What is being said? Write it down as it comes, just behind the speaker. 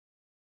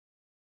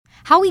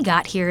How We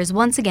Got Here is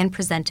once again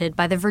presented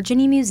by the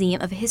Virginia Museum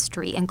of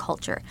History and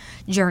Culture.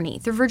 Journey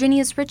through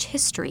Virginia's rich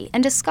history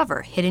and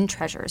discover hidden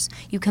treasures.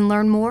 You can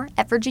learn more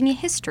at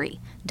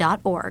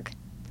virginiahistory.org.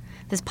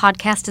 This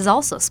podcast is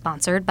also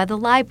sponsored by the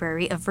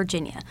Library of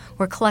Virginia,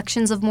 where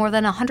collections of more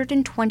than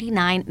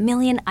 129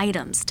 million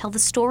items tell the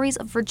stories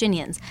of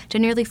Virginians to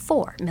nearly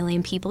 4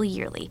 million people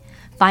yearly.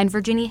 Find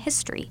Virginia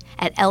history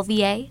at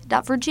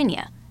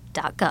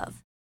lva.virginia.gov.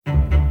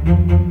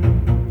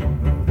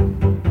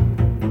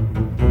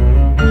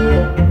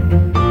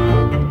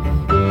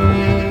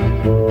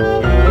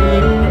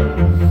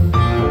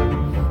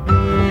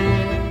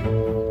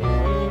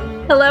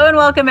 Hello and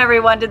welcome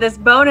everyone to this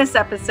bonus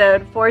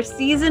episode for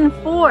Season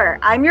 4.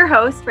 I'm your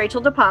host,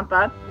 Rachel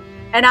DePompa,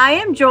 and I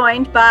am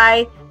joined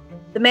by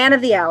the man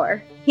of the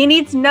hour. He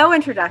needs no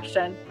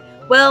introduction.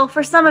 Well,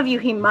 for some of you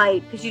he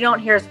might, because you don't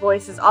hear his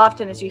voice as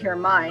often as you hear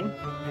mine.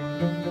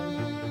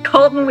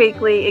 Colton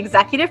Weekly,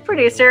 executive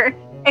producer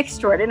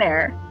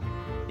extraordinaire.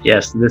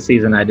 Yes, this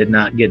season I did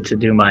not get to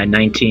do my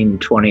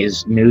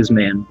 1920s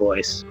newsman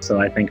voice, so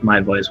I think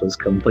my voice was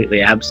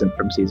completely absent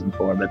from Season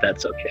 4, but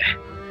that's okay.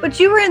 But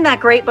you were in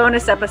that great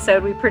bonus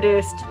episode we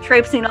produced,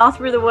 traipsing all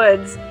through the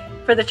woods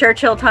for the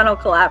Churchill Tunnel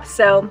collapse,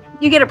 so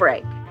you get a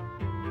break.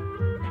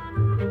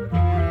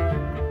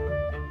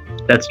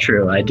 That's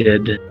true. I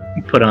did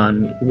put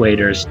on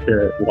waders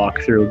to walk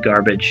through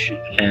garbage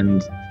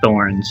and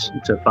thorns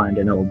to find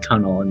an old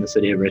tunnel in the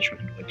city of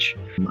Richmond, which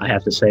I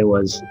have to say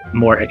was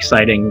more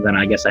exciting than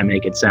I guess I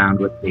make it sound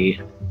with the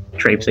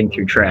traipsing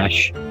through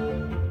trash.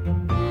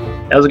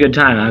 That was a good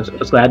time. I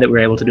was glad that we were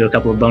able to do a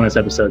couple of bonus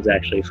episodes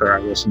actually for our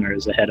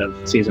listeners ahead of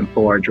Season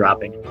 4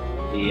 dropping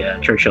the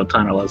Churchill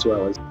Tunnel, as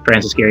well as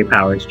Francis Gary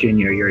Powers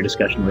Jr., your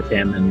discussion with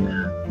him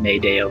and May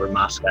Day over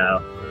Moscow.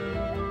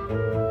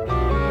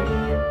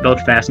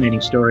 Both fascinating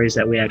stories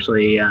that we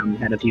actually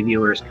had a few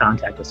viewers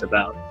contact us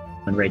about.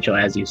 And Rachel,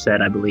 as you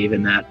said, I believe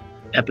in that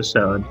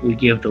episode, we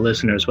give the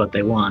listeners what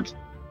they want.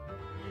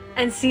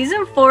 And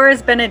Season 4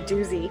 has been a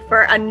doozy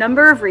for a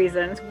number of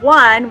reasons.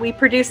 One, we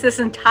produced this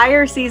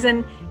entire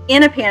season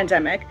in a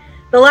pandemic.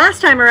 The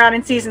last time around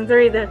in Season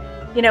 3,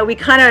 we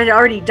kind of had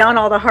already done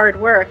all the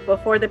hard work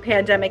before the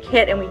pandemic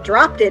hit, and we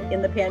dropped it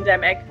in the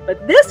pandemic.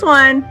 But this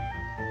one,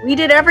 we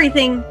did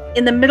everything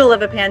in the middle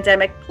of a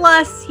pandemic.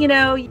 Plus,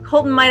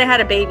 Colton might have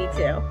had a baby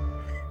too.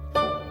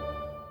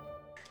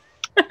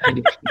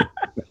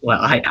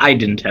 I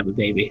didn't have a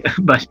baby,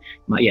 but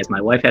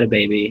my wife had a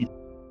baby.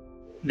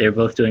 They're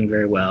both doing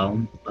very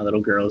well. My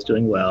little girl is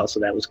doing well, so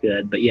that was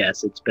good. But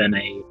yes, it's been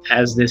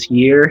as this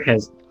year,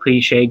 as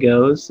cliche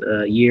goes,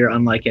 a year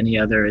unlike any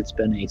other. It's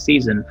been a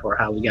season for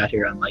How We Got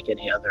Here unlike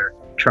any other,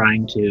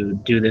 trying to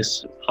do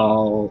this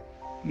all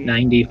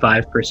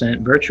 95%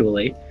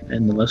 virtually.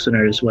 And the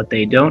listeners, what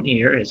they don't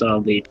hear is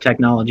all the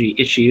technology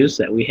issues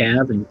that we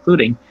have,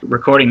 including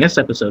recording this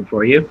episode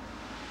for you.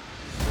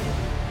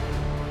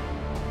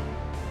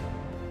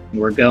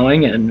 We're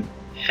going and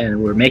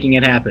we're making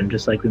it happen,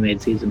 just like we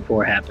made Season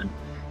 4 happen,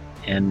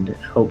 and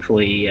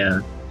hopefully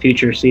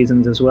future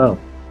seasons as well.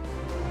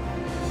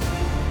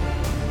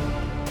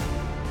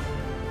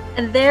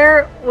 And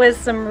there was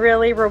some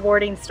really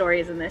rewarding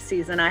stories in this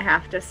season, I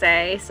have to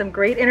say. Some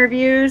great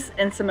interviews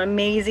and some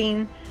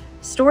amazing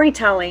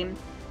storytelling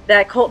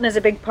that Colton is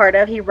a big part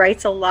of. He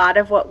writes a lot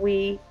of what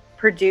we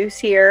produce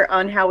here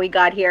on How We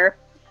Got Here.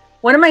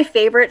 One of my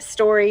favorite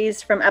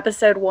stories from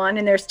episode 1,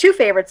 and there's 2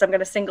 favorites I'm going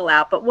to single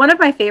out, but one of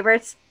my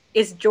favorites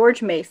is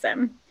George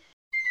Mason.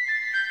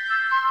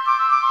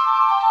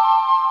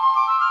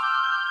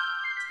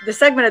 The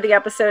segment of the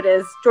episode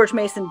is George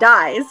Mason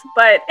dies,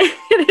 but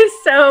it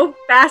is so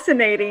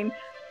fascinating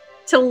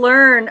to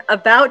learn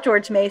about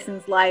George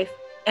Mason's life.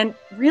 And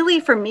really,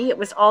 for me, it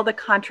was all the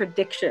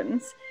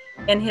contradictions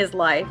in his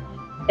life.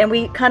 And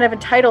we kind of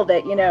entitled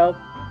it,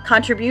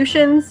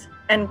 Contributions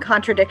and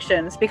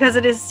Contradictions, because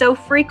it is so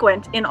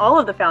frequent in all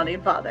of the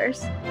Founding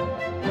Fathers.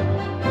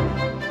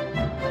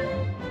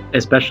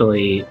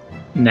 Especially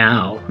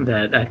now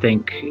that I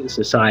think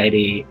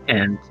society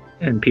and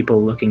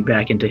people looking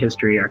back into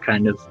history are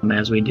kind of,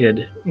 as we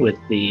did with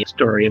the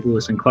story of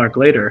Lewis and Clark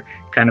later,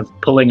 kind of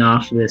pulling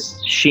off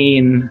this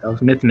sheen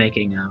of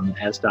myth-making,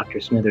 as Dr.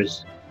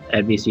 Smithers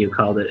at VCU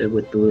called it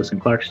with the Lewis and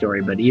Clark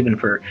story. But even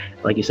for,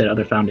 like you said,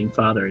 other Founding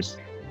Fathers,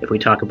 if we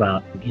talk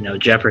about,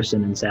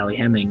 Jefferson and Sally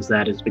Hemings,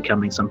 that is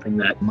becoming something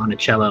that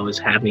Monticello is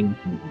having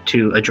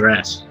to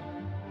address.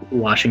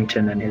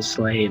 Washington and his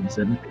slaves.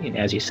 And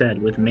as you said,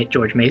 with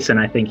George Mason,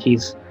 I think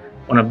he's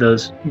one of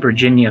those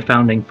Virginia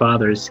Founding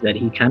Fathers that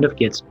he kind of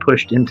gets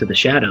pushed into the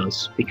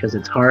shadows, because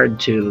it's hard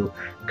to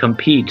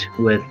compete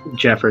with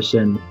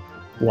Jefferson,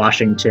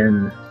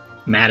 Washington,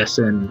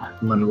 Madison,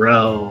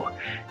 Monroe,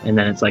 and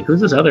then it's like,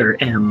 who's this other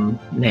M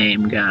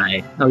name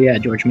guy? Oh yeah,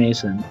 George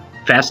Mason.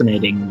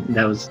 Fascinating.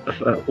 That was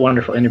a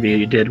wonderful interview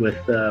you did with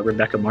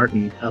Rebecca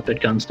Martin up at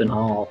Gunston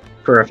Hall.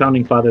 For a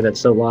founding father that's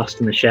so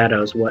lost in the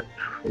shadows, what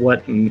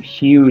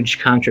huge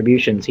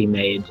contributions he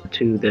made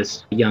to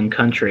this young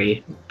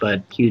country,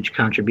 but huge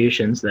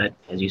contributions that,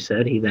 as you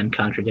said, he then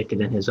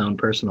contradicted in his own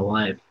personal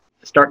life.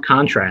 Stark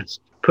contrast,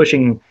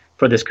 pushing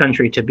for this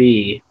country to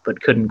be,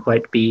 but couldn't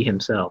quite be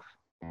himself.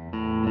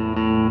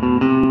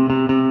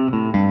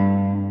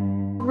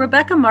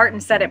 Rebecca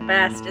Martin said it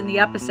best in the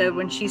episode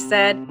when she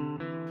said,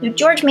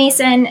 George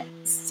Mason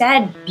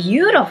said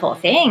beautiful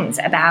things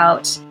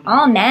about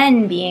all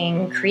men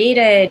being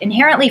created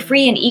inherently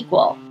free and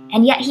equal,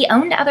 and yet he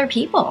owned other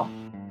people.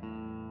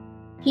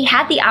 He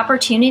had the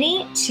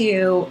opportunity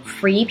to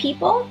free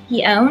people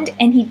he owned,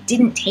 and he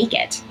didn't take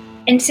it.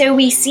 And so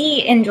we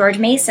see in George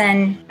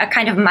Mason a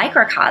kind of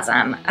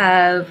microcosm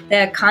of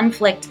the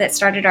conflict that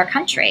started our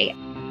country.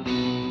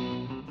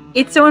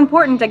 It's so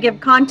important to give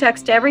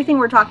context to everything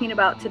we're talking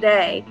about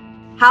today,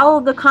 how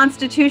the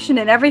Constitution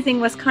and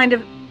everything was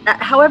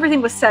how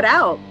everything was set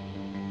out.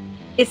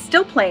 It's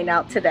still playing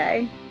out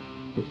today.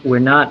 We're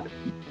not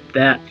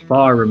that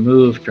far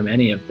removed from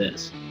any of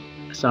this.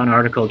 I saw an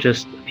article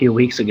just a few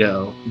weeks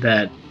ago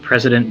that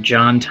President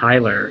John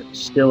Tyler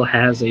still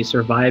has a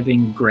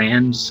surviving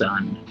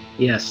grandson.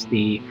 Yes,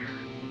 the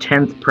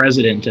 10th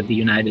president of the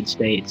United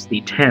States,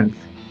 the 10th,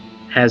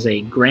 has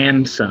a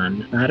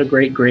grandson, not a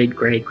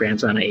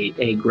great-great-great-grandson,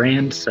 a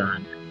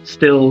grandson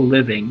still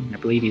living. I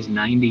believe he's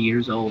 90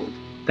 years old.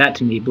 That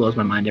to me blows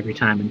my mind every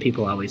time, and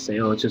people always say,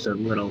 oh, it's just a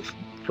little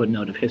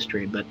footnote of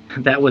history. But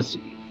that was,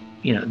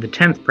 the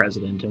 10th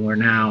president, and we're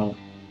now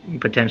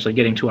potentially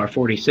getting to our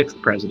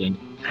 46th president.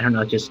 I don't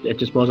know, it just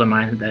blows my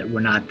mind that we're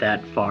not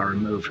that far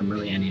removed from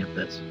really any of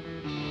this.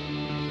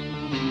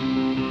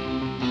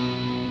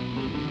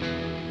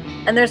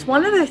 And there's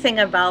one other thing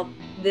about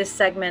this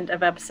segment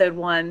of episode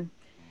 1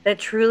 that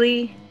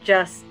truly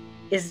just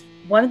is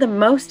one of the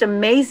most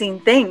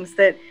amazing things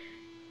that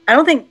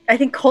I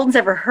think Colton's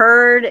ever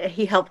heard.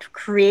 He helped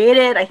create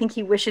it. I think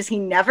he wishes he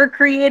never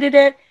created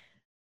it.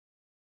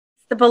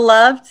 The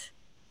beloved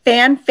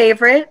fan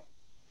favorite,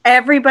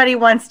 everybody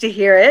wants to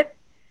hear it,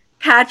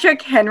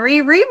 Patrick Henry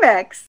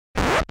remix.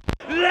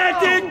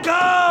 Let it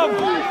come!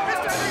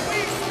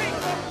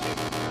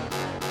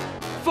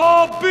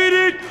 Forbid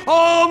it,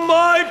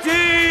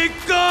 Almighty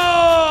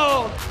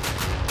God!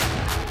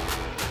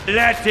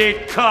 Let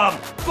it come!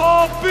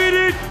 Forbid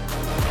it!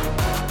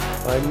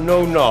 I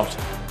know not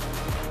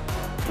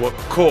what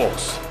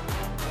course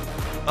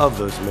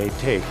others may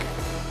take,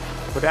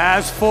 but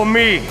as for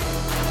me,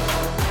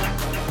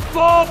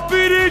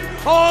 forbid it,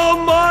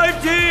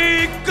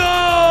 Almighty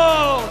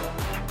God!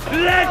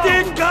 Let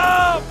it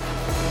come!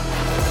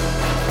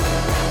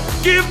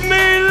 Give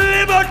me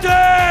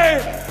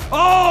liberty!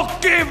 Oh,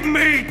 give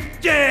me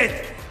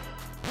death!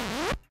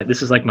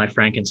 This is like my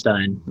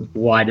Frankenstein.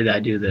 Why did I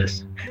do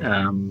this?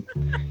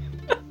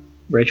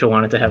 Rachel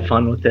wanted to have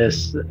fun with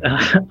this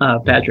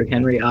Patrick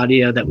Henry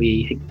audio that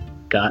we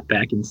got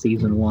back in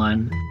season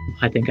 1.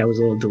 I think I was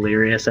a little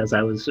delirious as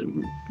I was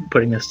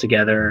putting this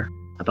together.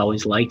 I've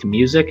always liked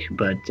music,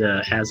 but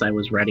as I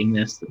was writing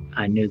this,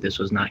 I knew this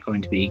was not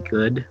going to be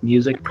good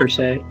music per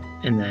se.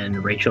 And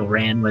then Rachel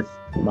ran with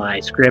my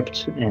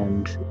script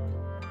and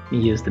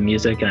used the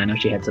music, and I know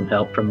she had some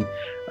help from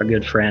our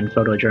good friend,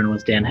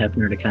 photojournalist Dan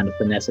Hefner, to kind of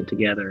finesse it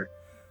together.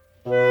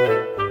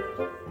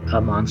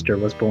 A monster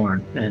was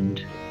born,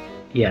 and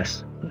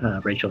yes,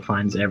 Rachel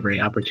finds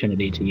every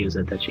opportunity to use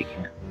it that she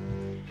can.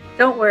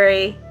 Don't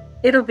worry,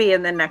 it'll be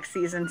in the next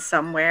season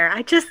somewhere.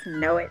 I just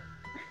know it.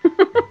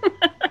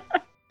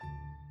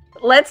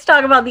 Let's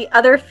talk about the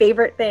other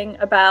favorite thing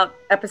about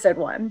episode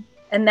 1,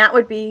 and that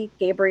would be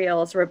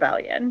Gabriel's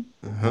rebellion.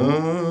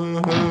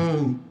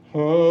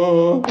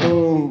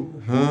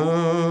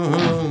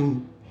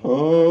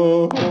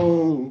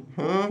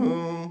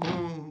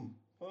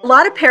 A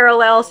lot of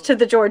parallels to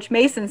the George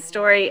Mason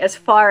story as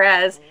far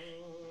as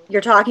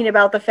you're talking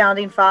about the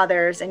founding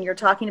fathers and you're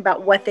talking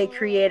about what they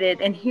created.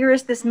 And here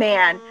is this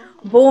man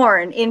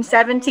born in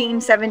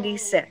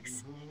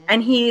 1776,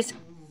 and he's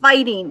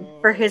fighting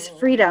for his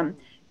freedom.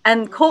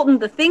 And Colton,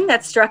 the thing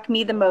that struck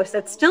me the most,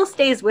 that still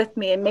stays with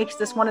me and makes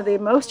this one of the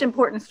most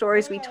important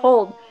stories we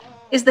told,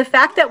 is the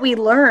fact that we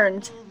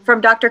learned from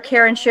Dr.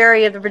 Karen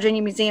Sherry of the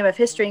Virginia Museum of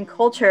History and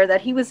Culture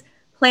that he was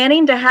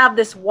planning to have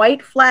this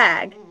white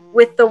flag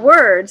with the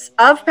words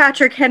of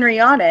Patrick Henry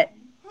on it,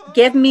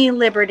 "Give me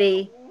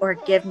liberty or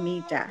give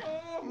me death."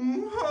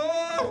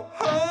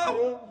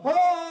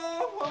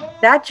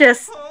 That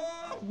just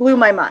blew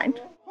my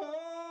mind.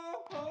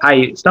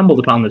 I stumbled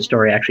upon this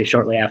story actually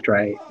shortly after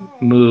I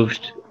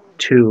moved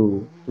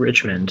to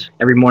Richmond.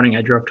 Every morning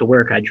I drove to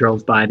work, I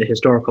drove by the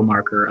historical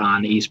marker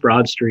on East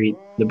Broad Street,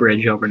 the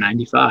bridge over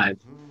 95.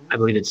 I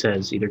believe it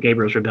says either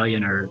Gabriel's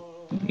Rebellion or,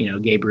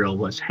 Gabriel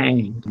was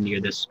hanged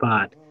near this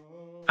spot.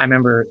 I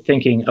remember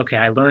thinking, okay,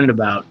 I learned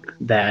about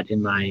that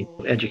in my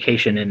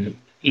education in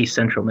East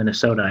Central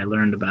Minnesota. I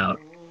learned about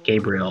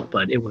Gabriel,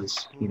 but it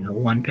was,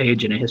 one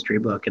page in a history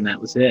book, and that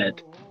was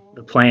it.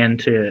 The plan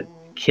to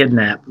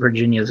kidnap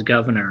Virginia's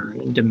governor,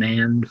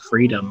 demand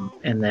freedom,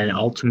 and then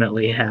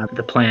ultimately have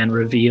the plan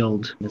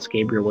revealed as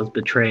Gabriel was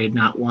betrayed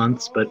not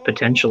once, but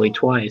potentially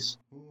twice.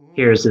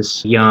 Here's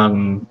this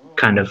young,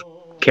 kind of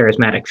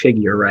charismatic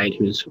figure, right,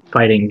 who's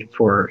fighting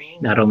for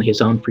not only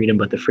his own freedom,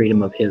 but the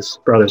freedom of his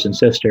brothers and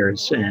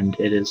sisters. And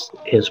it is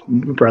his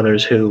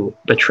brothers who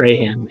betray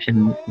him,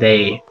 and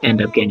they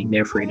end up gaining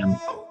their freedom.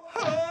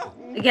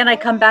 Again, I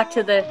come back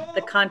to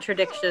the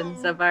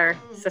contradictions of our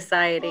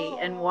society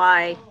and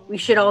why we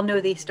should all know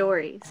these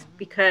stories,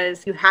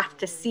 because you have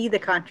to see the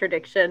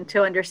contradiction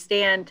to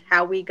understand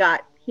how we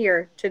got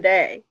here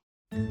today.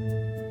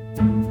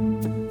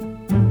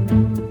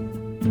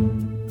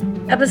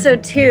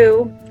 Episode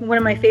 2, one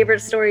of my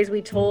favorite stories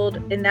we told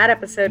in that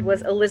episode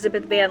was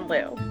Elizabeth Van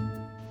Lew.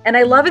 And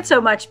I love it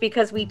so much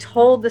because we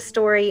told the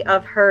story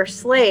of her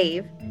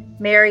slave,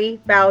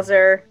 Mary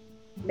Bowser,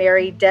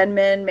 Mary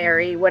Denman,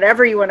 Mary,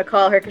 whatever you want to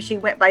call her, because she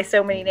went by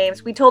so many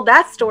names. We told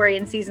that story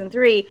in season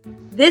 3.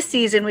 This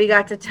season, we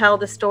got to tell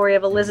the story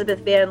of Elizabeth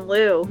Van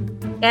Lew.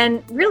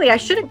 And really, I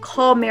shouldn't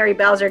call Mary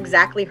Bowser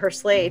exactly her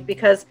slave,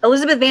 because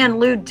Elizabeth Van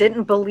Lew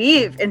didn't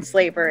believe in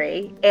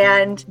slavery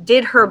and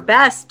did her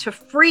best to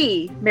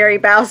free Mary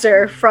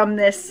Bowser from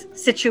this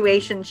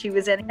situation she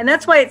was in. And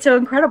that's why it's so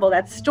incredible,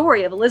 that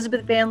story of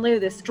Elizabeth Van Lew,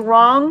 this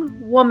strong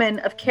woman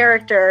of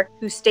character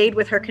who stayed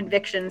with her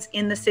convictions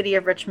in the city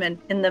of Richmond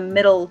in the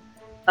middle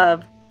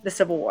of the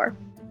Civil War.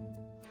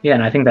 Yeah,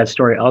 and I think that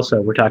story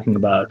also, we're talking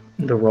about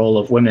the role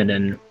of women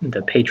in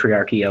the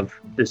patriarchy of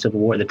the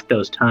Civil War,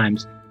 those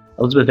times.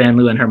 Elizabeth Van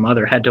Lew and her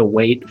mother had to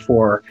wait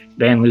for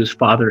Van Lew's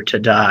father to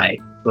die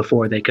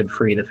before they could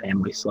free the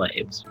family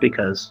slaves,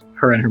 because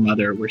her and her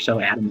mother were so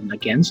adamant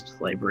against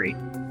slavery.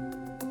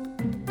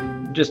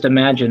 Just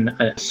imagine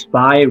a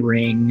spy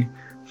ring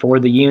for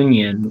the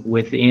Union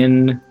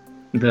within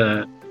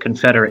the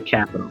Confederate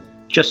capital,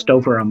 just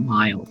over a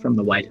mile from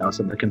the White House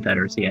of the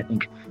Confederacy. I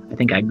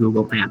think I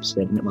Google Maps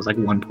it, and it was like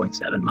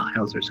 1.7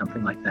 miles or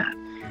something like that.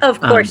 Of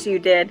course you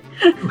did.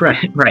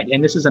 Right.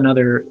 And this is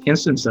another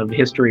instance of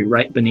history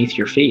right beneath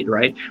your feet,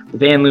 right? The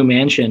Van Lew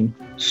Mansion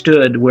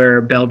stood where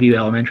Bellevue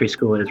Elementary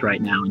School is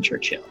right now in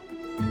Churchill.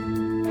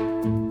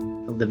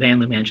 The Van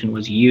Lew Mansion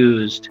was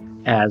used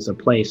as a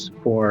place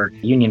for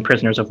Union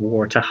prisoners of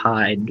war to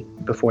hide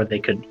before they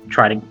could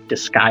try to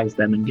disguise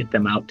them and get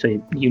them out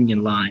to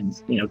Union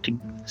lines, to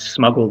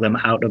smuggle them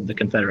out of the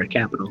Confederate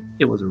capital.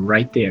 It was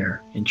right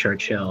there in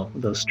Churchill,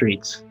 those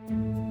streets.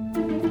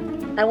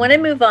 I want to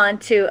move on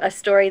to a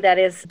story that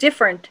is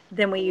different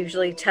than we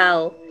usually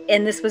tell.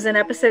 And this was in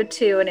episode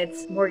 2, and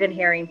it's Morgan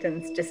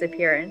Harrington's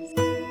disappearance.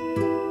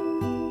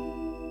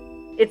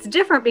 It's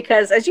different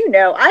because, as you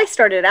know, I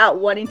started out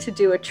wanting to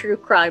do a true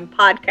crime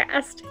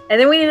podcast. And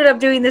then we ended up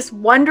doing this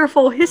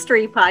wonderful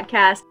history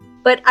podcast.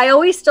 But I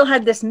always still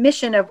had this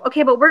mission of,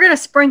 okay, but we're going to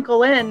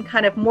sprinkle in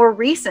kind of more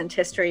recent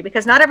history,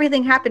 because not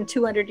everything happened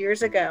 200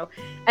 years ago.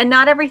 And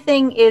not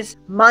everything is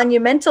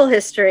monumental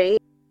history.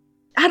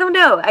 I don't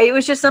know. It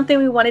was just something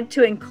we wanted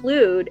to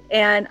include.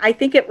 And I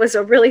think it was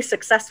a really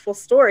successful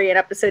story in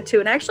episode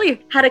 2. And I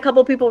actually had a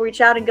couple people reach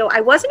out and go,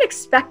 I wasn't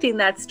expecting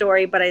that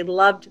story, but I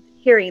loved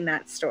hearing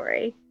that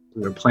story.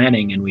 We were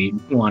planning and we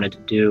wanted to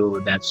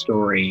do that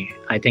story.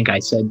 I think I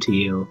said to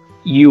you,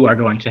 you are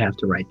going to have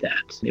to write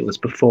that. It was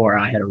before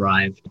I had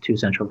arrived to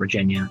Central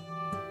Virginia.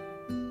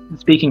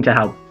 Speaking to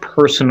how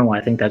personal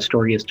I think that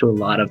story is to a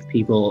lot of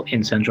people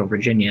in Central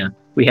Virginia,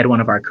 we had one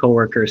of our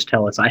coworkers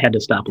tell us I had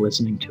to stop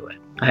listening to it.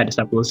 I had to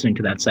stop listening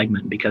to that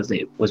segment because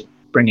it was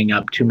bringing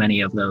up too many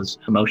of those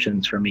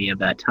emotions for me at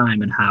that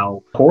time and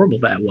how horrible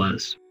that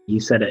was. You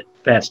said it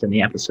best in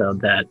the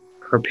episode that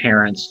her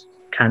parents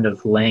kind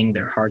of laying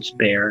their hearts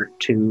bare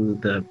to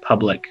the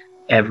public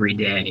every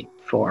day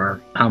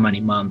for how many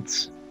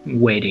months,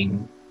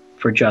 waiting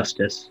for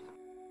justice.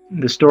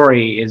 The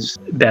story is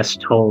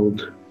best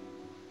told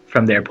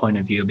from their point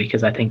of view,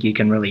 because I think you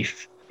can really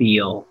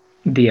feel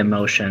the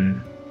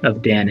emotion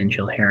of Dan and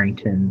Jill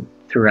Harrington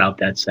throughout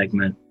that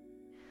segment.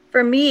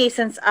 For me,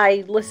 since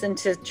I listen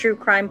to true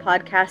crime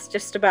podcasts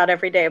just about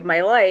every day of my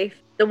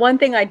life, the one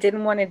thing I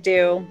didn't want to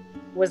do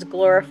was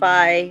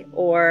glorify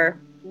or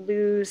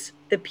lose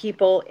the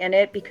people in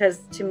it,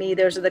 because to me,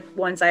 those are the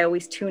ones I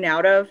always tune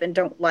out of and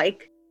don't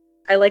like.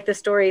 I like the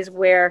stories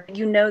where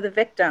you know the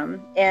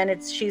victim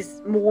and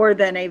she's more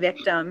than a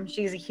victim.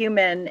 She's a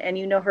human, and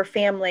you know her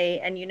family,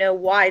 and you know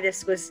why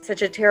this was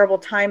such a terrible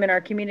time in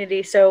our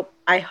community. So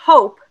I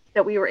hope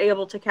that we were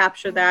able to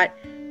capture that,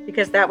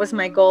 because that was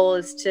my goal,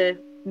 is to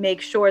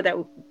make sure that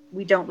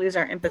we don't lose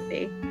our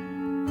empathy.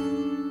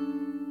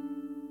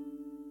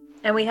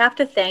 And we have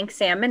to thank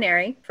Sam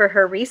Maneri for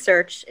her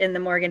research in the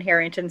Morgan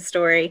Harrington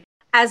story,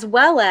 as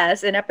well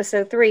as in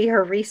episode 3,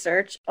 her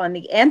research on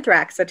the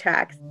anthrax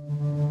attacks.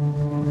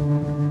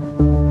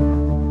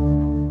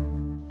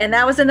 And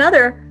that was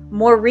another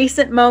more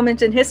recent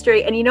moment in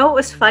history. And you know what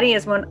was funny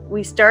is when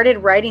we started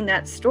writing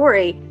that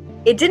story,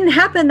 it didn't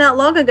happen that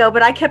long ago,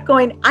 but I kept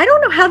going, I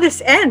don't know how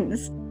this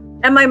ends.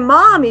 And my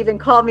mom even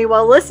called me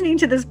while listening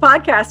to this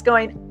podcast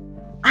going,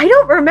 I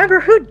don't remember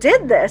who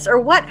did this or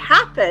what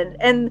happened.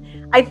 And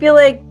I feel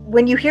like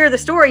when you hear the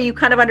story, you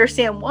kind of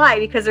understand why,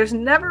 because there's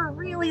never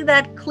really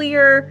that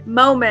clear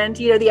moment.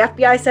 You know, the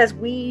FBI says,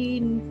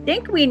 we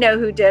think we know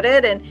who did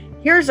it. And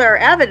here's our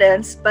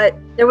evidence, but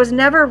there was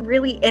never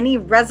really any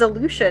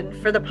resolution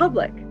for the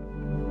public.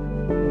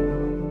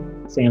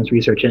 Sam's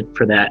research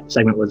for that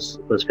segment was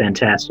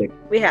fantastic.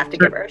 We have to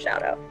give her a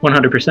shout out.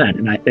 100%.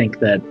 And I think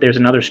that there's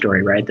another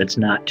story, right, that's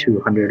not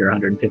 200 or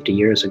 150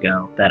 years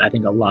ago that I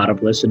think a lot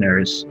of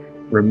listeners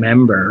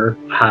remember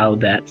how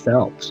that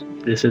felt.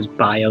 This is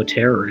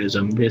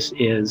bioterrorism. This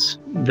is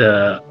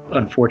the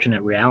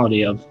unfortunate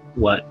reality of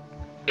what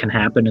can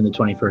happen in the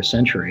 21st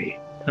century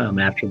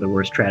after the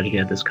worst tragedy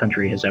that this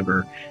country has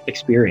ever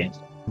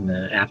experienced in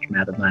the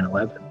aftermath of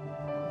 9/11.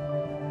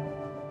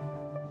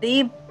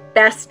 The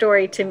best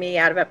story to me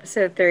out of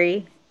episode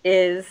 3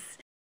 is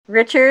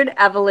Richard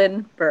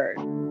Evelyn Byrd.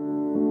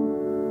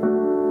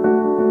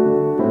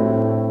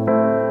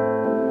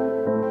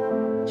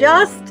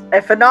 Just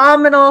a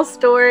phenomenal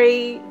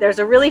story. There's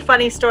a really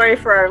funny story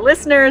for our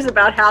listeners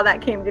about how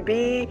that came to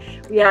be.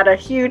 We had a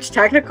huge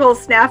technical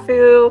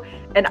snafu,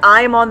 and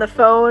I'm on the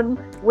phone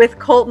with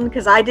Colton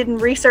because I didn't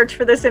research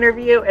for this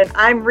interview, and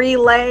I'm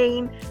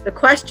relaying the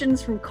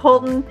questions from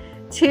Colton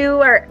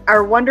to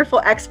our wonderful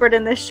expert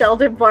in this,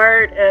 Sheldon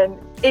Bart, and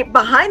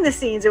behind the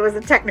scenes, it was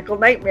a technical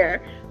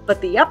nightmare,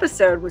 but the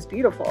episode was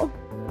beautiful.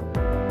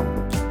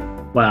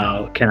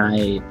 Wow, can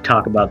I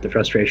talk about the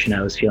frustration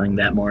I was feeling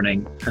that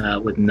morning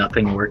with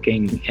nothing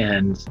working?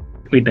 And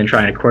we'd been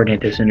trying to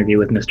coordinate this interview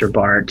with Mr.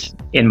 Bart.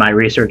 In my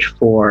research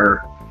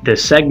for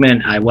this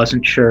segment, I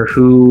wasn't sure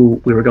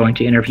who we were going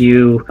to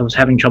interview. I was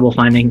having trouble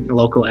finding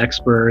local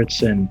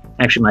experts, and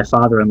actually my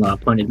father-in-law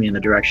pointed me in the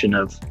direction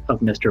of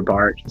Mr.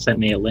 Bart and sent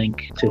me a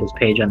link to his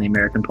page on the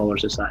American Polar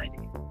Society.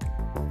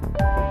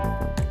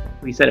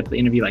 We set up the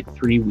interview like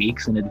 3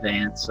 weeks in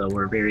advance, so I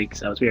was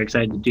very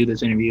excited to do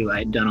this interview. I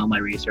had done all my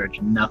research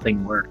and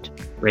nothing worked.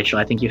 Rachel,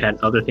 I think you had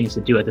other things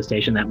to do at the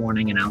station that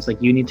morning, and I was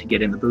like, you need to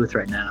get in the booth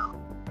right now.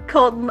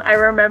 Colton, I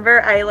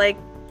remember I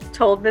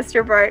told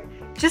Mr. Bart,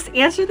 just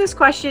answer this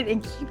question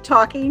and keep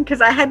talking,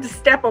 because I had to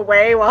step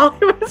away while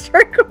he was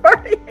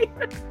recording.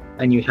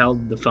 And you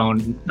held the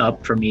phone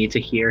up for me to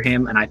hear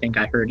him, and I think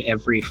I heard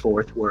every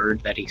fourth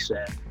word that he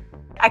said.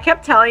 I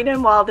kept telling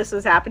him while this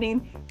was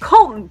happening,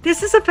 Colton,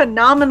 this is a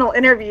phenomenal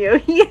interview.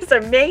 He is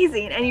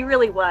amazing. And he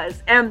really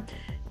was. And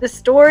the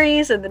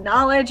stories and the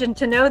knowledge, and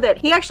to know that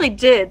he actually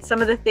did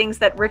some of the things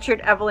that Richard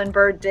Evelyn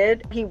Byrd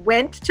did. He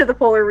went to the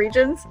polar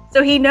regions,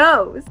 so he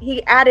knows.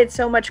 He added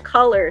so much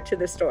color to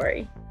the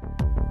story.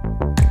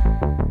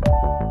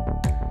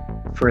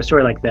 For a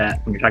story like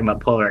that, when you're talking about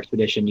polar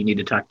expedition, you need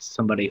to talk to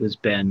somebody who's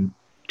been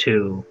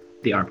to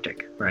the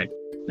Arctic, right?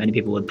 Many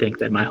people would think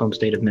that my home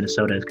state of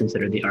Minnesota is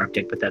considered the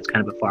Arctic, but that's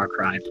kind of a far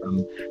cry from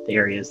the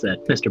areas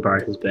that Mr.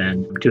 Bart has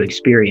been to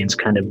experience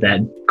kind of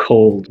that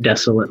cold,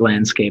 desolate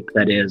landscape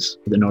that is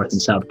the North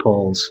and South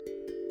Poles.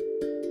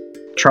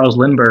 Charles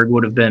Lindbergh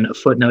would have been a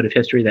footnote of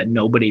history that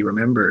nobody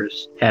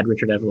remembers had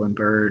Richard Evelyn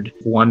Byrd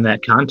won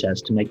that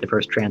contest to make the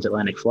first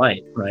transatlantic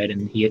flight, right?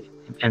 And he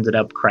ended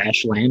up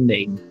crash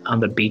landing on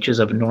the beaches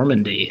of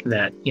Normandy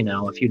that,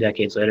 a few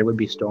decades later would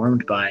be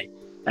stormed by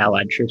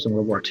Allied troops in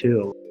World War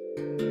II.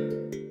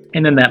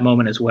 And then that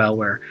moment as well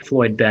where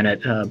Floyd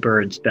Bennett,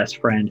 Byrd's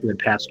best friend who had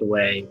passed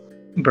away,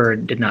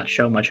 Byrd did not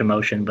show much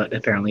emotion, but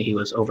apparently he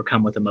was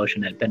overcome with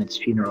emotion at Bennett's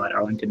funeral at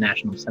Arlington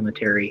National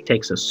Cemetery.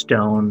 Takes a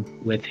stone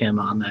with him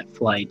on that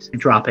flight,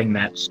 dropping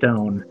that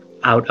stone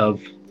out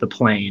of the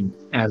plane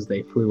as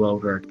they flew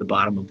over the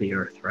bottom of the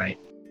earth, right?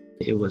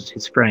 It was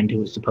his friend who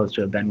was supposed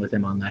to have been with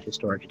him on that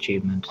historic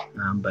achievement,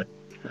 but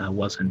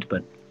wasn't,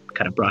 but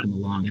kind of brought him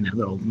along, and that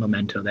little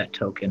memento, that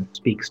token,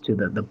 speaks to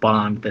the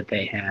bond that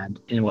they had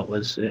in what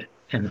was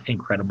an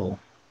incredible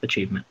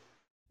achievement.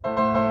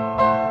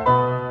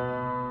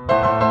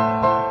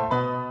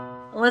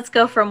 Let's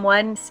go from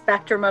one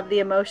spectrum of the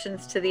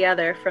emotions to the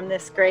other, from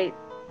this great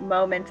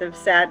moment of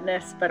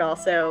sadness, but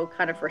also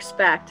kind of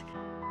respect,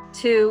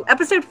 to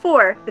episode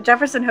 4, the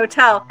Jefferson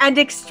Hotel, and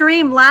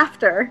extreme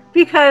laughter,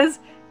 because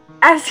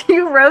as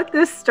you wrote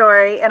this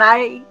story,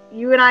 and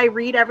you and I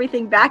read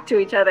everything back to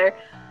each other,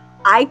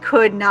 I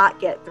could not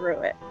get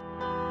through it.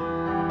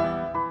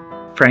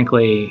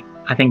 Frankly,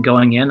 I think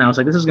going in, I was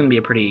like, this is going to be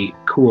a pretty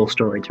cool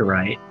story to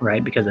write,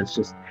 right? Because it's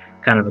just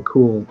kind of a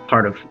cool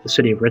part of the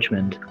city of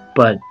Richmond.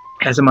 But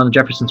as I'm on the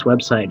Jefferson's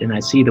website and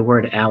I see the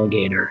word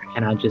alligator,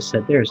 and I just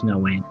said, there's no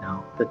way in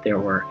hell that there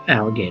were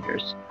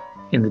alligators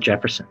in the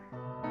Jefferson.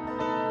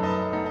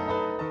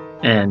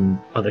 And,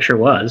 well, there sure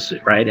was,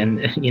 right? And,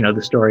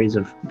 the stories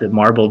of the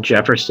marbled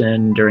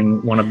Jefferson during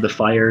one of the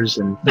fires,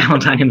 and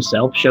Valentine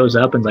himself shows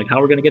up and is like, how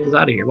are we going to get this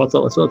out of here? Let's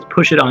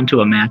push it onto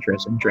a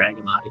mattress and drag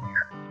him out of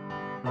here.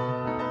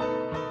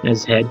 And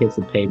his head hits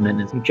the pavement,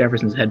 and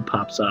Jefferson's head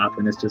pops off,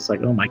 and it's just like,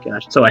 oh my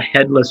gosh. So a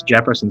headless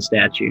Jefferson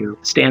statue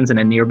stands in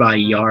a nearby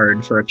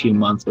yard for a few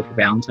months before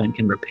Valentine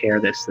can repair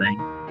this thing.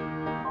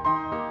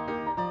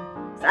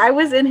 I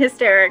was in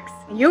hysterics.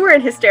 You were in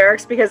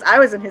hysterics because I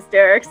was in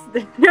hysterics.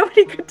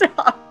 Nobody could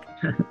talk.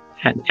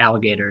 Had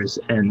alligators,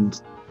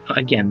 and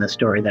again, the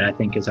story that I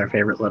think is our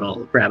favorite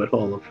little rabbit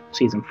hole of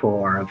season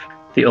 4 of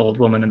the old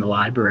woman in the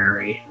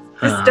library.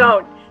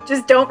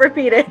 Just don't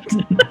repeat it.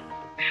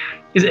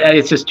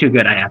 It's just too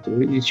good. I have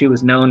to. She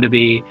was known to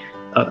be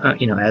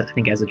I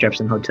think as the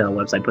Jefferson Hotel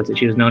website puts it,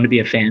 she was known to be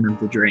a fan of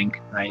the drink,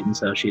 right? And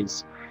so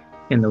she's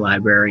in the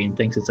library and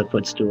thinks it's a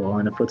footstool,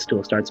 and a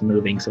footstool starts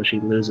moving, so she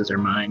loses her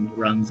mind,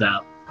 runs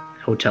out.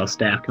 Hotel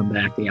staff come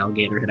back. The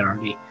alligator had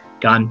already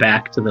gone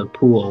back to the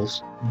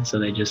pools, and so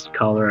they just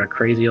call her a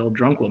crazy old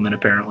drunk woman,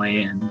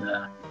 apparently. And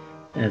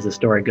as the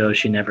story goes,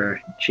 she never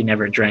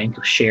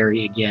drank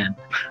sherry again.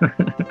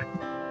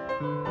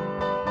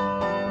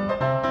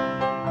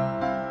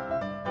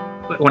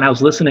 When I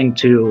was listening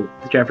to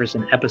the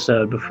Jefferson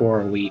episode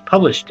before we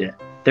published it,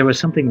 there was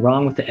something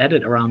wrong with the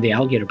edit around the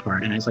alligator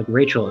part. And I was like,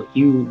 Rachel,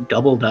 you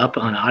doubled up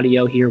on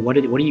audio here. What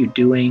are you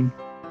doing?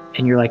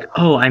 And you're like,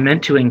 oh, I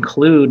meant to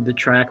include the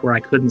track where I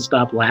couldn't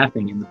stop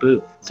laughing in the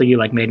booth. So you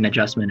made an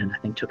adjustment and I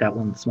think took out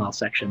one small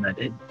section that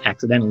had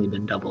accidentally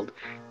been doubled.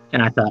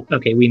 And I thought,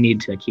 okay, we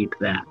need to keep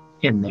that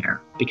in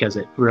there because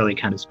it really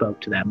kind of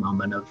spoke to that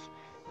moment of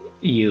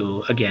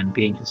you, again,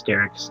 being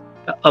hysterics.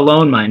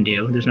 Alone, mind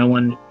you. There's no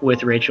one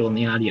with Rachel in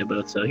the audio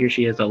booth. So here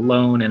she is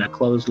alone in a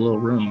closed little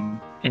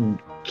room and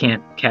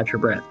can't catch her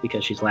breath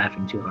because she's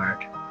laughing too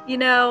hard.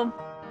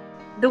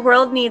 The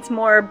world needs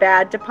more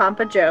bad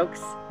DePompa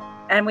jokes,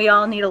 and we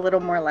all need a little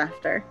more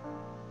laughter.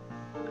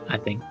 I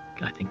think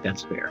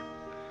that's fair.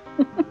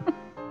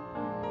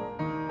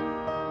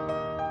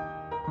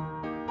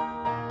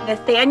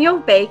 Nathaniel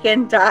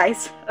Bacon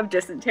dies of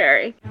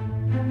dysentery.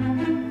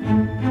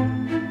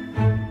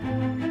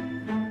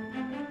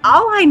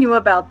 All I knew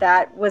about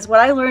that was what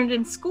I learned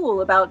in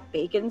school about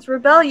Bacon's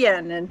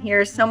Rebellion, and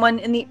here's someone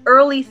in the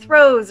early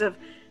throes of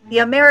the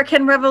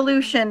American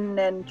Revolution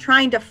and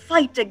trying to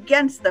fight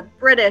against the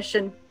British,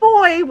 and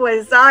boy,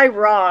 was I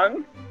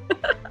wrong.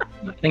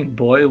 I think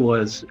boy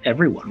was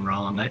everyone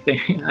wrong. I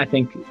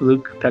think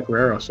Luke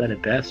Pecoraro said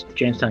it best.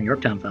 Jamestown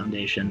Yorktown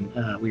Foundation.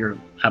 We were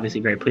obviously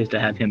very pleased to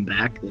have him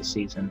back this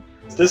season.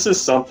 This is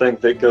something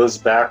that goes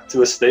back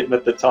to a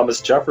statement that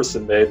Thomas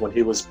Jefferson made when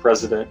he was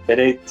president in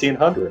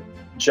 1800.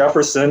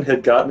 Jefferson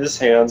had gotten his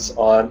hands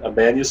on a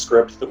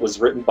manuscript that was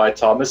written by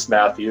Thomas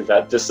Matthew,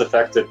 that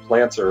disaffected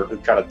planter who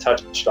kind of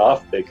touched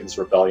off Bacon's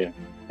Rebellion.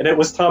 And it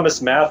was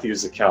Thomas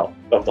Matthew's account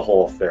of the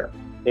whole affair.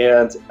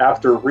 And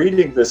after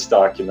reading this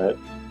document,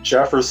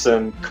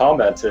 Jefferson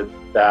commented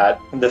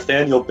that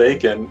Nathaniel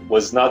Bacon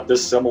was not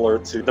dissimilar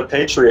to the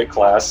patriot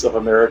class of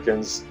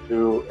Americans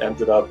who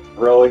ended up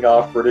throwing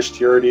off British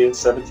tyranny in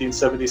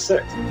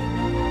 1776.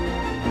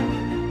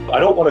 I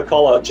don't want to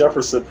call out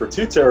Jefferson for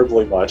too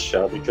terribly much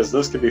because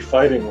those could be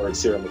fighting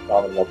words here in the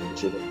Commonwealth of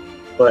Virginia.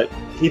 But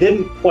he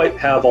didn't quite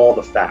have all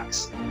the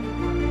facts.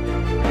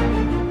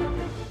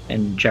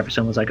 And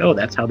Jefferson was like, oh,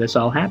 that's how this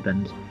all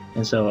happened.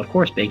 And so, of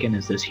course, Bacon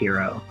is this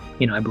hero.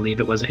 I believe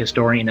it was a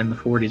historian in the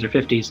 40s or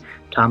 50s,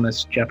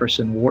 Thomas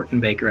Jefferson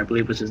Wharton Baker, I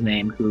believe was his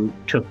name, who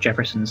took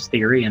Jefferson's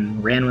theory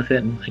and ran with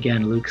it. And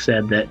again, Luke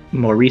said that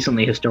more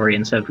recently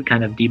historians have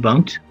kind of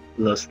debunked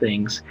those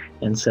things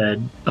and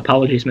said,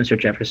 apologies, Mr.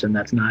 Jefferson,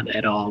 that's not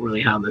at all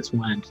really how this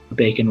went.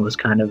 Bacon was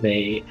kind of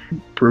a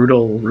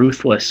brutal,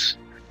 ruthless,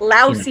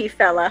 lousy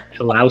fella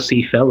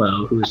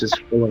who's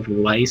just full of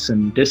lice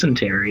and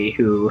dysentery,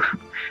 who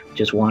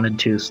just wanted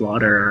to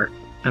slaughter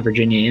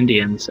Virginia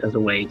Indians as a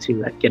way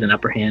to get an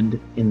upper hand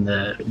in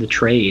the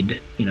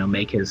trade,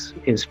 make his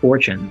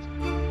fortune.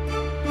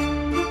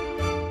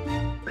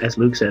 As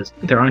Luke says,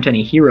 there aren't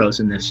any heroes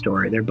in this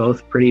story. They're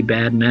both pretty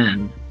bad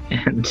men.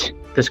 And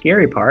the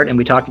scary part, and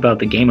we talked about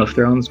the Game of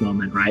Thrones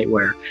moment, right,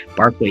 where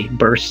Barclay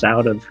bursts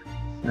out of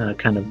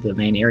kind of the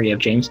main area of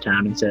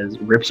Jamestown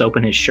and rips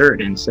open his shirt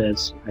and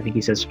says, I think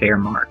he says, fair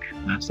mark.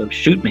 So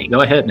shoot me.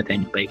 Go ahead,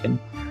 Nathaniel Bacon.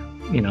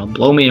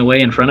 Blow me away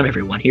in front of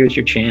everyone. Here's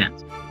your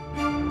chance.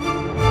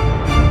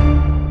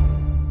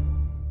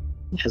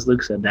 As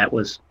Luke said,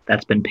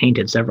 that's been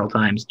painted several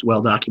times. It's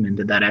well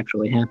documented that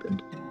actually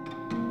happened.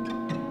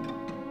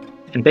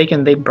 And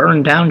Bacon, they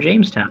burned down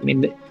Jamestown.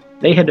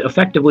 They had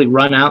effectively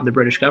run out the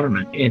British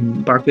government,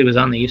 and Barclay was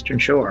on the eastern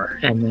shore.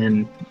 And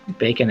then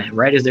Bacon,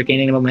 right as they're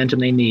gaining the momentum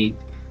they need,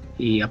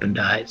 he up and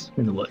dies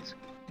in the woods.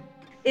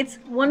 It's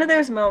one of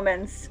those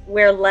moments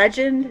where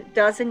legend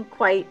doesn't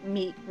quite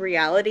meet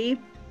reality.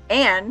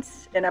 And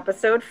in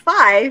episode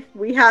 5,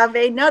 we have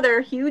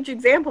another huge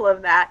example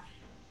of that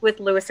with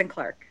Lewis and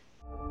Clark.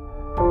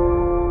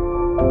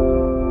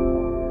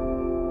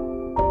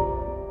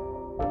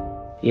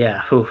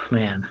 Yeah,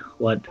 man,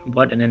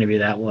 what an interview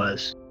that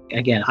was.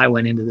 Again, I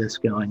went into this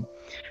going,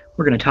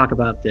 we're going to talk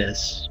about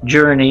this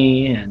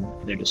journey and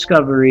their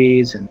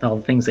discoveries and all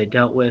the things they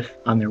dealt with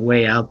on their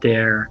way out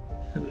there.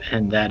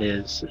 And that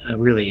is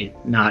really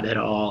not at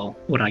all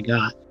what I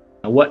got.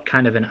 What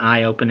kind of an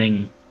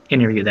eye-opening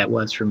interview that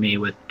was for me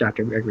with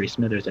Dr. Gregory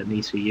Smithers at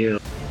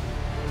VCU.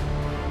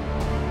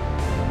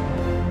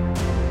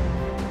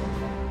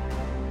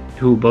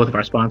 Who both of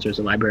our sponsors,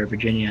 the Library of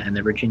Virginia and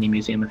the Virginia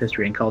Museum of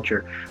History and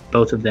Culture,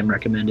 both of them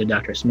recommended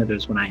Dr.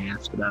 Smithers when I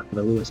asked about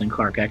the Lewis and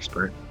Clark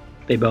expert.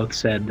 They both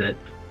said that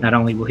not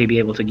only will he be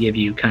able to give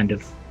you kind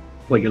of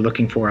what you're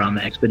looking for on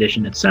the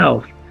expedition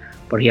itself,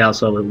 but he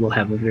also will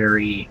have a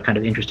very kind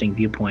of interesting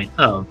viewpoint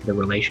of the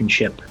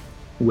relationship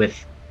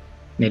with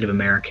Native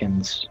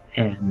Americans.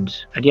 And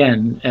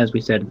again, as we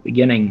said at the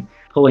beginning,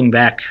 pulling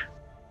back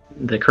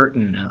the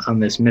curtain on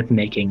this myth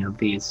making of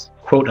these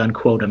quote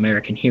unquote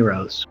American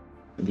heroes.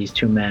 These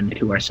two men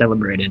who are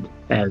celebrated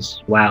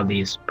as, wow,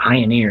 these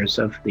pioneers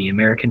of the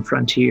American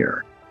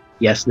frontier.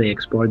 Yes, they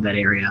explored that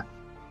area.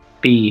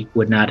 B,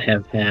 would not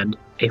have had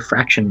a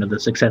fraction of the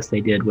success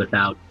they did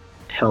without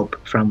help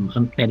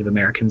from Native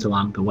Americans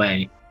along the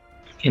way.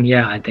 And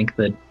yeah, I think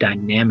the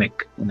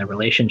dynamic and the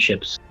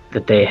relationships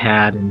that they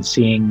had, and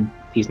seeing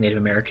these Native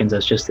Americans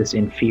as just this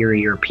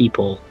inferior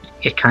people,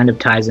 it kind of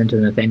ties into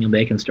the Nathaniel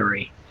Bacon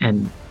story,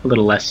 and a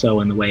little less so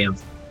in the way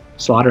of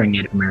slaughtering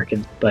Native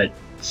Americans, but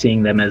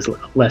seeing them as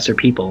lesser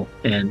people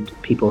and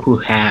people who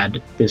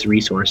had this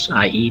resource,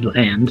 i.e.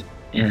 land,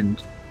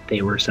 and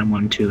they were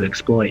someone to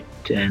exploit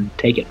and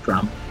take it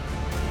from.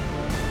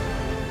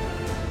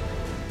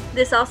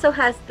 This also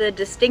has the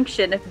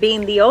distinction of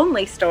being the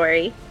only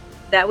story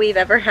that we've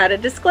ever had a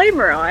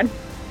disclaimer on.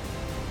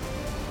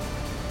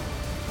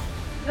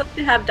 I hope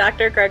to have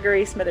Dr.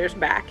 Gregory Smithers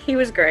back. He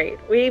was great.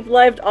 We've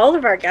loved all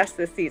of our guests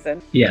this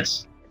season.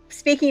 Yes.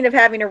 Speaking of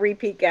having a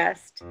repeat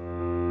guest,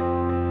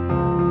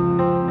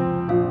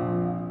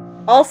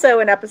 also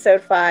in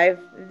episode 5,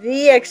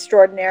 the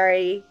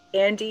extraordinary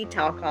Andy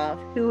Talkoff,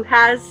 who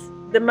has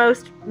the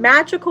most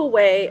magical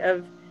way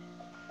of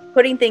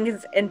putting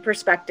things in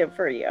perspective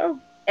for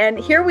you. And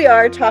here we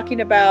are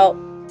talking about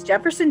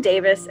Jefferson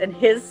Davis and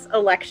his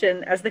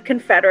election as the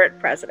Confederate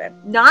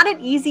president. Not an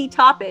easy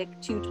topic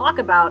to talk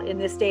about in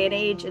this day and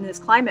age, in this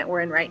climate we're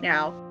in right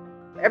now.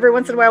 Every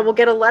once in a while we'll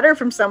get a letter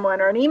from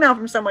someone or an email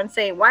from someone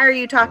saying, why are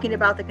you talking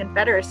about the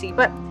Confederacy?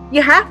 But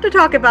you have to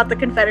talk about the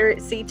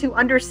Confederacy to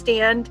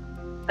understand,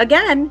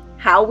 again,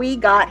 how we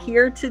got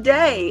here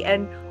today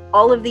and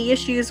all of the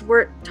issues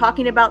we're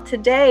talking about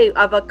today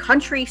of a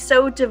country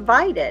so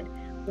divided.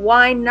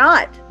 Why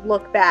not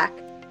look back?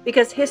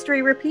 Because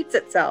history repeats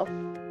itself.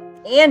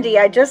 Andy,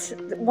 I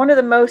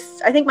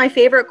think my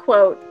favorite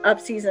quote of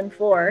season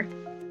 4.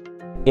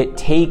 It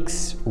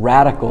takes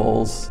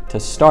radicals to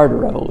start a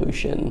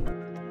revolution,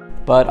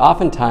 but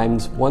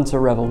oftentimes once a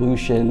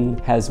revolution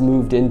has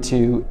moved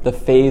into the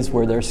phase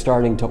where they're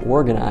starting to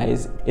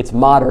organize, it's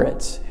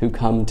moderates who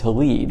come to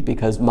lead,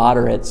 because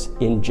moderates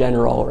in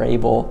general are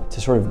able to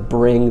sort of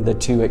bring the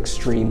two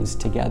extremes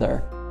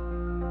together.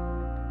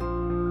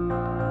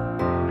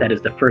 That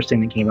is the first thing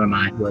that came to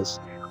my mind was,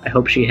 I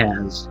hope she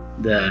has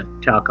the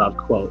Talkoff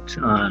quote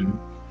on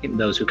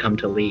those who come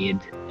to lead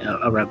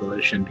a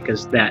revolution,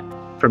 because that,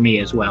 for me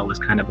as well, was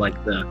kind of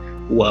like the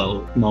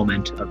whoa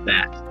moment of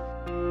that.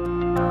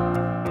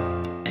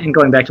 And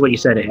going back to what you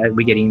said,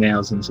 we get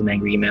emails and some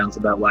angry emails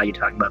about why you're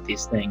talking about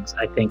these things.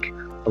 I think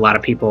a lot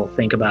of people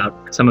think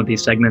about some of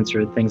these segments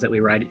or things that we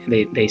write,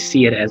 they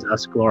see it as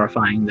us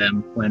glorifying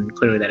them, when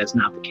clearly that is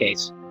not the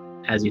case.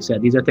 As you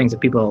said, these are things that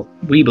people,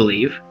 we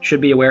believe, should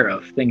be aware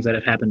of, things that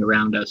have happened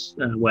around us,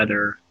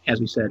 whether,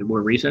 as we said,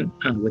 were recent,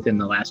 within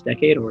the last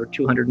decade, or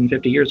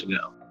 250 years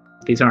ago.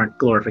 These aren't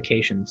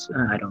glorifications,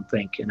 I don't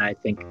think, and I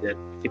think that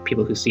the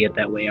people who see it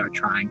that way are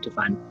trying to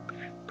find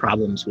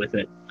problems with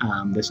it.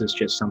 This is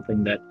just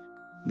something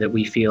that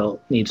we feel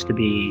needs to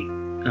be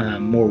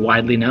more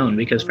widely known,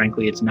 because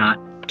frankly, it's not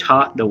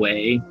taught the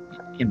way,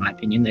 in my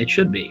opinion, that it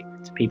should be,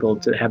 to people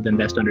to have them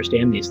best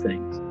understand these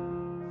things.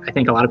 I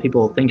think a lot of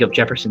people think of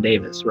Jefferson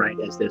Davis, right,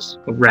 as this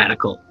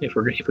radical, if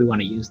we want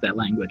to use that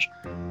language,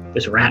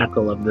 this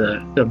radical of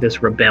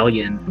this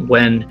rebellion,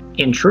 when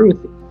in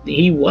truth,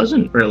 he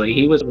wasn't really.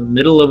 He was a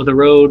middle of the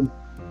road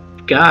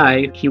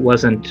guy. He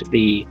wasn't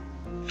the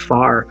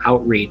far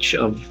outreach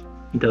of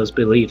those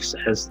beliefs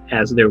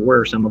as there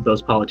were some of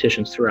those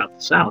politicians throughout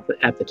the South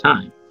at the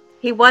time.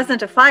 He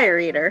wasn't a fire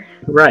eater.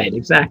 Right,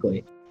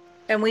 exactly.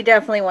 And we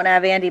definitely want to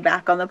have Andy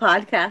back on the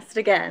podcast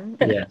again.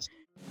 Yes.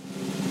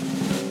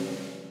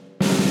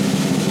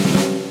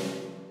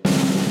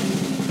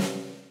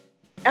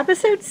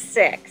 Episode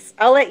 6,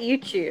 I'll let you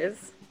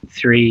choose.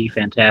 3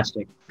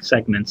 fantastic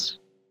segments.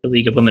 The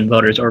League of Women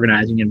Voters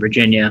Organizing in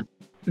Virginia,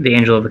 The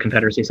Angel of the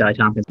Confederacy, Sally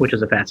Tompkins, which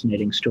is a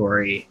fascinating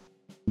story.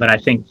 But I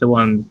think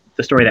the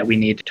story that we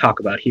need to talk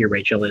about here,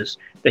 Rachel, is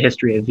the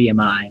history of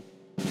VMI.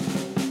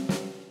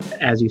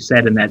 As you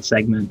said in that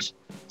segment,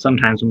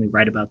 sometimes when we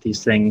write about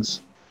these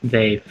things,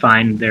 they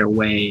find their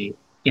way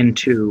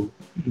into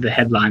the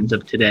headlines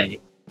of today.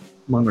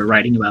 When we're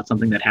writing about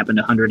something that happened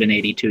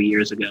 182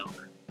 years ago,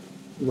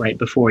 right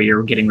before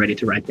you're getting ready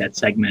to write that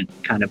segment,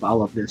 kind of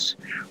all of this,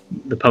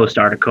 the Post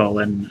article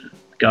and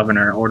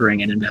governor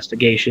ordering an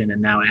investigation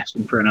and now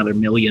asking for another $1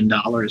 million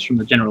from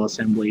the General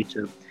Assembly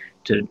to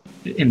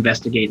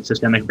investigate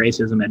systemic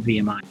racism at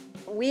VMI.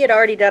 We had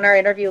already done our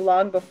interview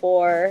long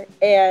before,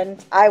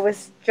 and I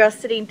was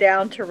just sitting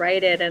down to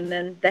write it, and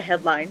then the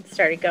headline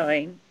started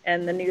going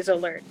and the news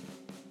alert.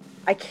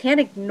 I can't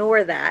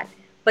ignore that.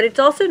 But it's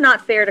also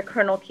not fair to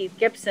Colonel Keith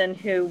Gibson,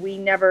 who we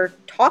never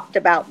talked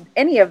about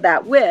any of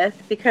that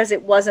with, because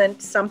it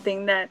wasn't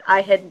something that I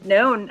had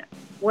known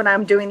when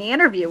I'm doing the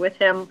interview with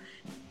him.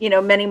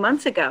 many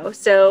months ago.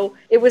 So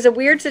it was a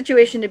weird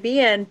situation to be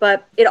in,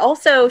 but it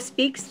also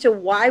speaks to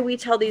why we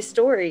tell these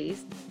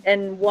stories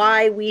and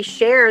why we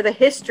share the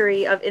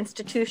history of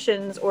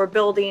institutions or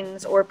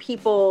buildings or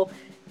people,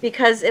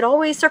 because it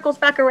always circles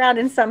back around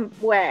in some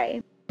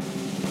way.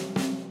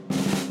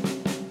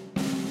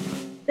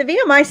 The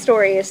VMI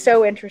story is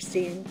so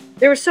interesting.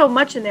 There was so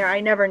much in there I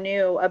never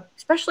knew,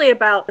 especially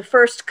about the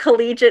first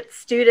collegiate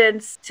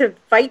students to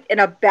fight in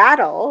a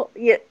battle.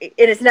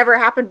 It has never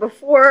happened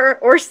before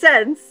or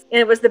since, and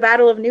it was the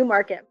Battle of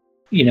Newmarket.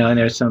 And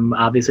there's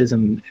obviously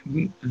some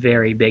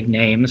very big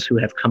names who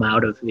have come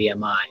out of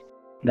VMI.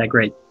 That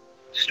great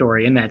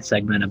story in that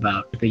segment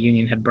about the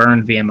Union had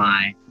burned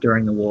VMI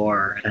during the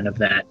war, and of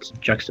that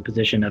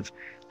juxtaposition of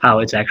how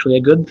it's actually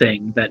a good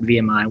thing that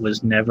VMI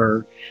was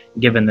never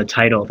given the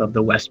title of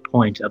the West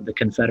Point of the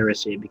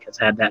Confederacy, because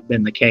had that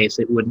been the case,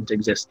 it wouldn't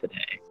exist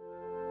today.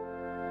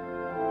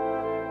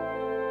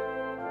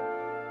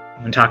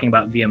 When talking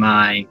about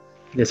VMI,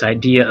 this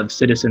idea of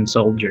citizen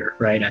soldier,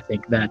 right? I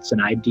think that's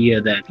an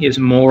idea that is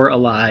more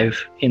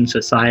alive in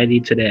society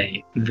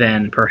today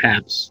than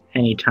perhaps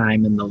any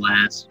time in the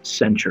last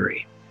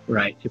century,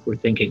 right? If we're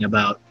thinking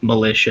about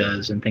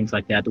militias and things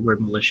like that, the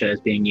word militia is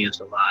being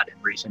used a lot in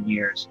recent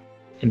years.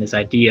 And this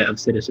idea of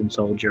citizen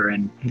soldier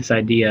and this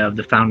idea of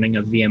the founding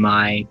of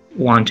VMI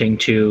wanting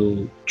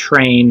to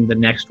train the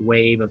next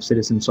wave of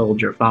citizen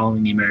soldier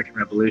following the American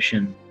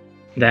Revolution,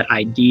 that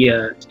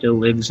idea still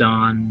lives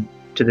on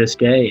to this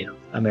day.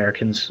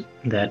 Americans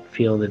that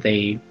feel that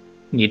they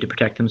need to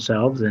protect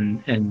themselves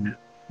and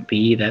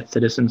be that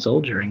citizen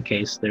soldier in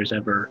case there's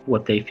ever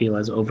what they feel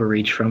as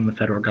overreach from the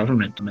federal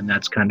government. And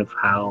that's kind of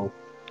how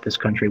this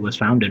country was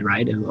founded,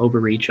 right? An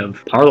overreach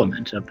of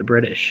Parliament, of the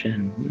British,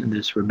 and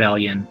this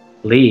rebellion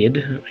lead,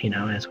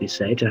 as we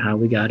say, to how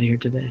we got here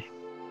today.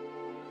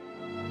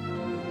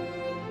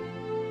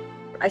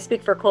 I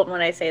speak for Colton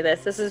when I say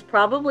this. This is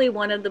probably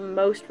one of the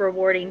most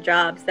rewarding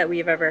jobs that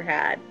we've ever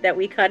had, that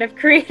we kind of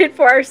created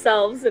for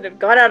ourselves and have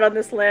gone out on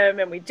this limb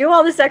and we do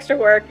all this extra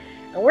work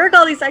and work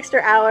all these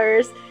extra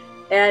hours.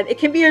 And it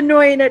can be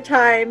annoying at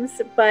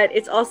times, but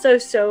it's also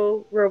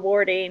so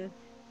rewarding.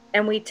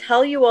 And we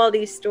tell you all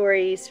these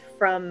stories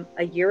from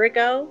a year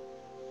ago,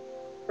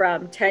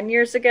 from 10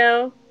 years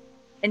ago,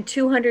 and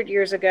 200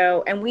 years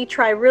ago. And we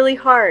try really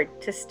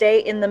hard to stay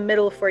in the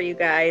middle for you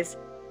guys,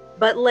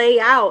 but lay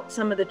out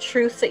some of the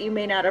truths that you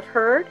may not have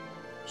heard,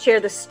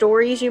 share the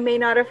stories you may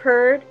not have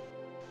heard,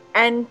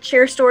 and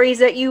share stories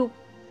that you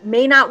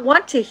may not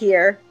want to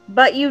hear,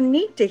 but you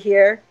need to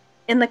hear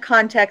in the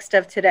context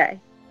of today.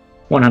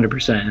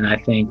 100%. And I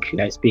think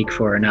I speak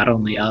for not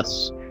only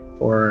us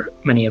or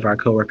many of our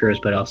coworkers,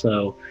 but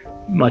also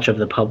much of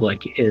the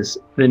public, is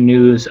the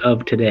news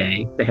of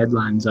today, the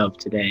headlines of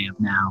today, of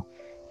now.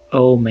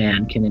 Oh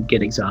man, can it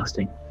get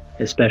exhausting,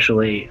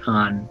 especially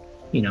on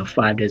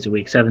 5 days a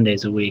week, 7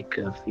 days a week.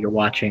 If you're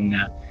watching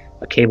a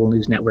cable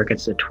news network,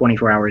 it's a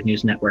 24-hour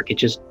news network. It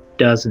just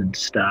doesn't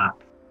stop.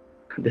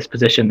 This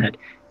position that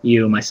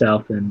you,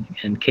 myself,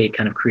 and Kate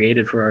kind of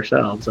created for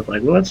ourselves of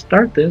like, well, let's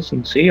start this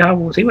and see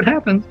what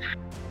happens.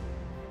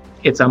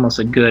 It's almost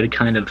a good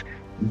kind of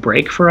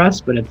break for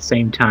us, but at the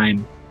same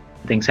time,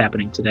 things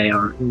happening today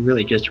are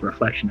really just a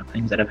reflection of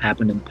things that have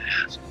happened in the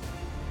past.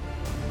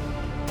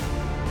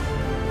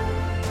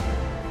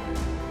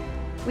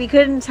 We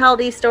couldn't tell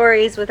these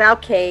stories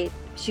without Kate.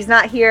 She's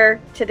not here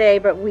today,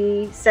 but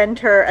we send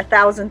her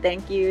 1,000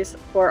 thank yous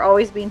for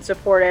always being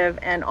supportive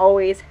and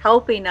always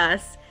helping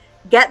us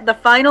get the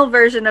final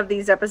version of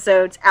these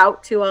episodes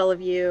out to all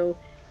of you.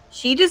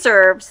 She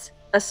deserves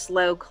a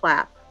slow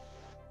clap.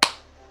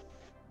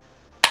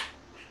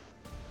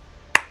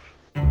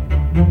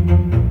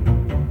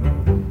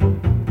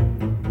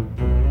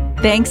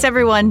 Thanks,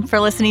 everyone, for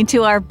listening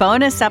to our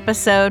bonus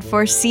episode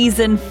for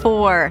Season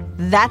 4.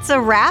 That's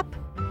a wrap.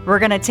 We're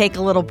going to take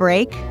a little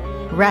break,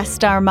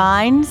 rest our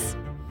minds,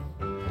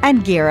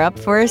 and gear up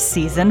for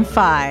Season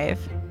 5.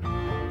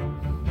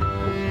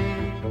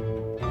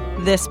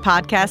 This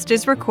podcast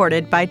is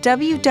recorded by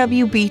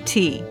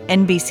WWBT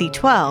NBC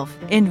 12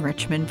 in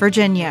Richmond,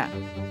 Virginia.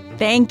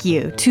 Thank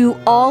you to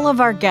all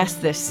of our guests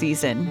this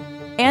season,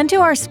 and to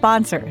our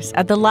sponsors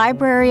at the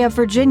Library of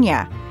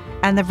Virginia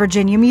and the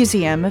Virginia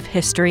Museum of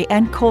History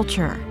and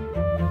Culture.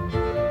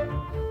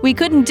 We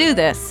couldn't do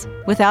this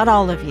without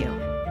all of you.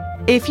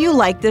 If you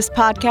like this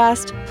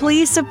podcast,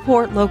 please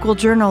support local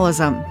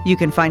journalism. You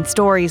can find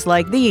stories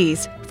like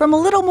these from a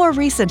little more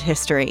recent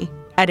history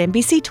at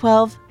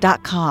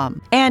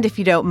NBC12.com. And if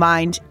you don't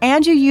mind,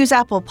 and you use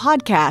Apple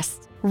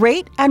Podcasts,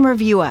 rate and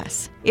review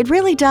us. It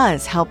really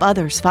does help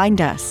others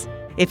find us.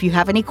 If you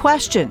have any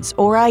questions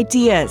or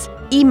ideas,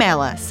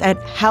 email us at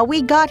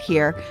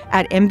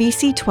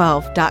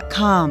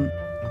howwegothere@NBC12.com.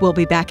 We'll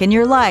be back in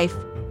your life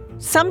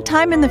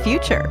sometime in the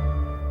future.